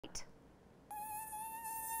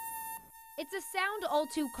It's a sound all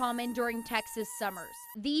too common during Texas summers.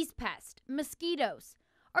 These pests, mosquitoes,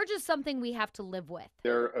 are just something we have to live with.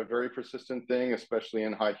 They're a very persistent thing, especially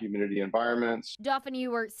in high humidity environments. Dauphin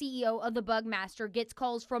Ewert, CEO of the Bug Master, gets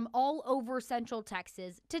calls from all over Central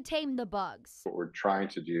Texas to tame the bugs. What we're trying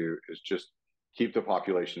to do is just keep the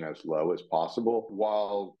population as low as possible.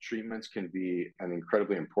 While treatments can be an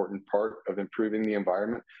incredibly important part of improving the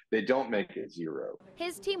environment, they don't make it zero.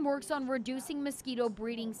 His team works on reducing mosquito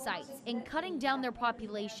breeding sites and cutting down their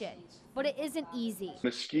population, but it isn't easy.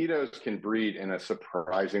 Mosquitoes can breed in a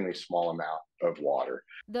surprisingly small amount of water.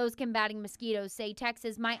 Those combating mosquitoes say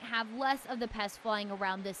Texas might have less of the pests flying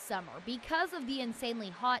around this summer because of the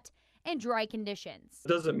insanely hot and dry conditions. It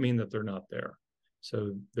doesn't mean that they're not there.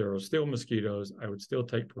 So there are still mosquitoes. I would still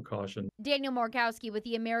take precaution. Daniel Markowski with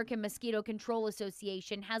the American Mosquito Control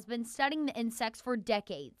Association has been studying the insects for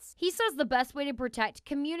decades. He says the best way to protect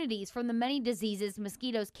communities from the many diseases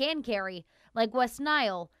mosquitoes can carry, like West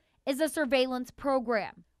Nile, is a surveillance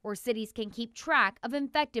program where cities can keep track of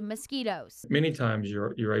infected mosquitoes. Many times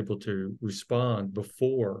you're able to respond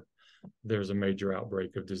before there's a major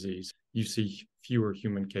outbreak of disease. You see fewer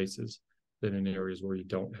human cases than in areas where you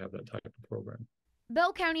don't have that type of program.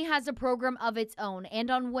 Bell County has a program of its own, and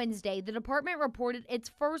on Wednesday, the department reported its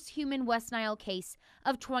first human West Nile case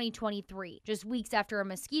of 2023, just weeks after a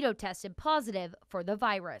mosquito tested positive for the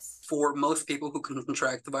virus. For most people who can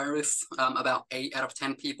contract the virus, about 8 out of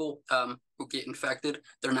 10 people who get infected,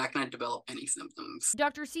 they're not going to develop any symptoms.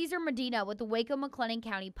 Dr. Cesar Medina with the Waco-McLennan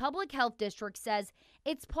County Public Health District says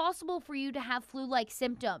it's possible for you to have flu-like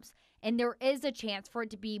symptoms, and there is a chance for it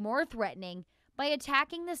to be more threatening by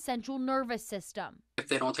attacking the central nervous system. If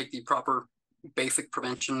they don't take the proper basic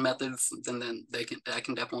prevention methods, then that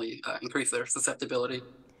can definitely increase their susceptibility.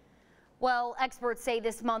 Well, experts say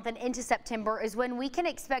this month and into September is when we can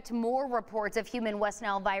expect more reports of human West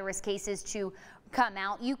Nile virus cases to come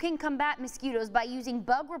out. You can combat mosquitoes by using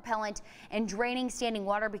bug repellent and draining standing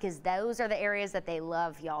water, because those are the areas that they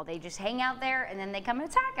love, y'all. They just hang out there and then they come and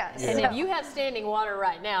attack us. And if you have standing water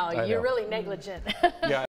right now, you're really negligent. Yeah.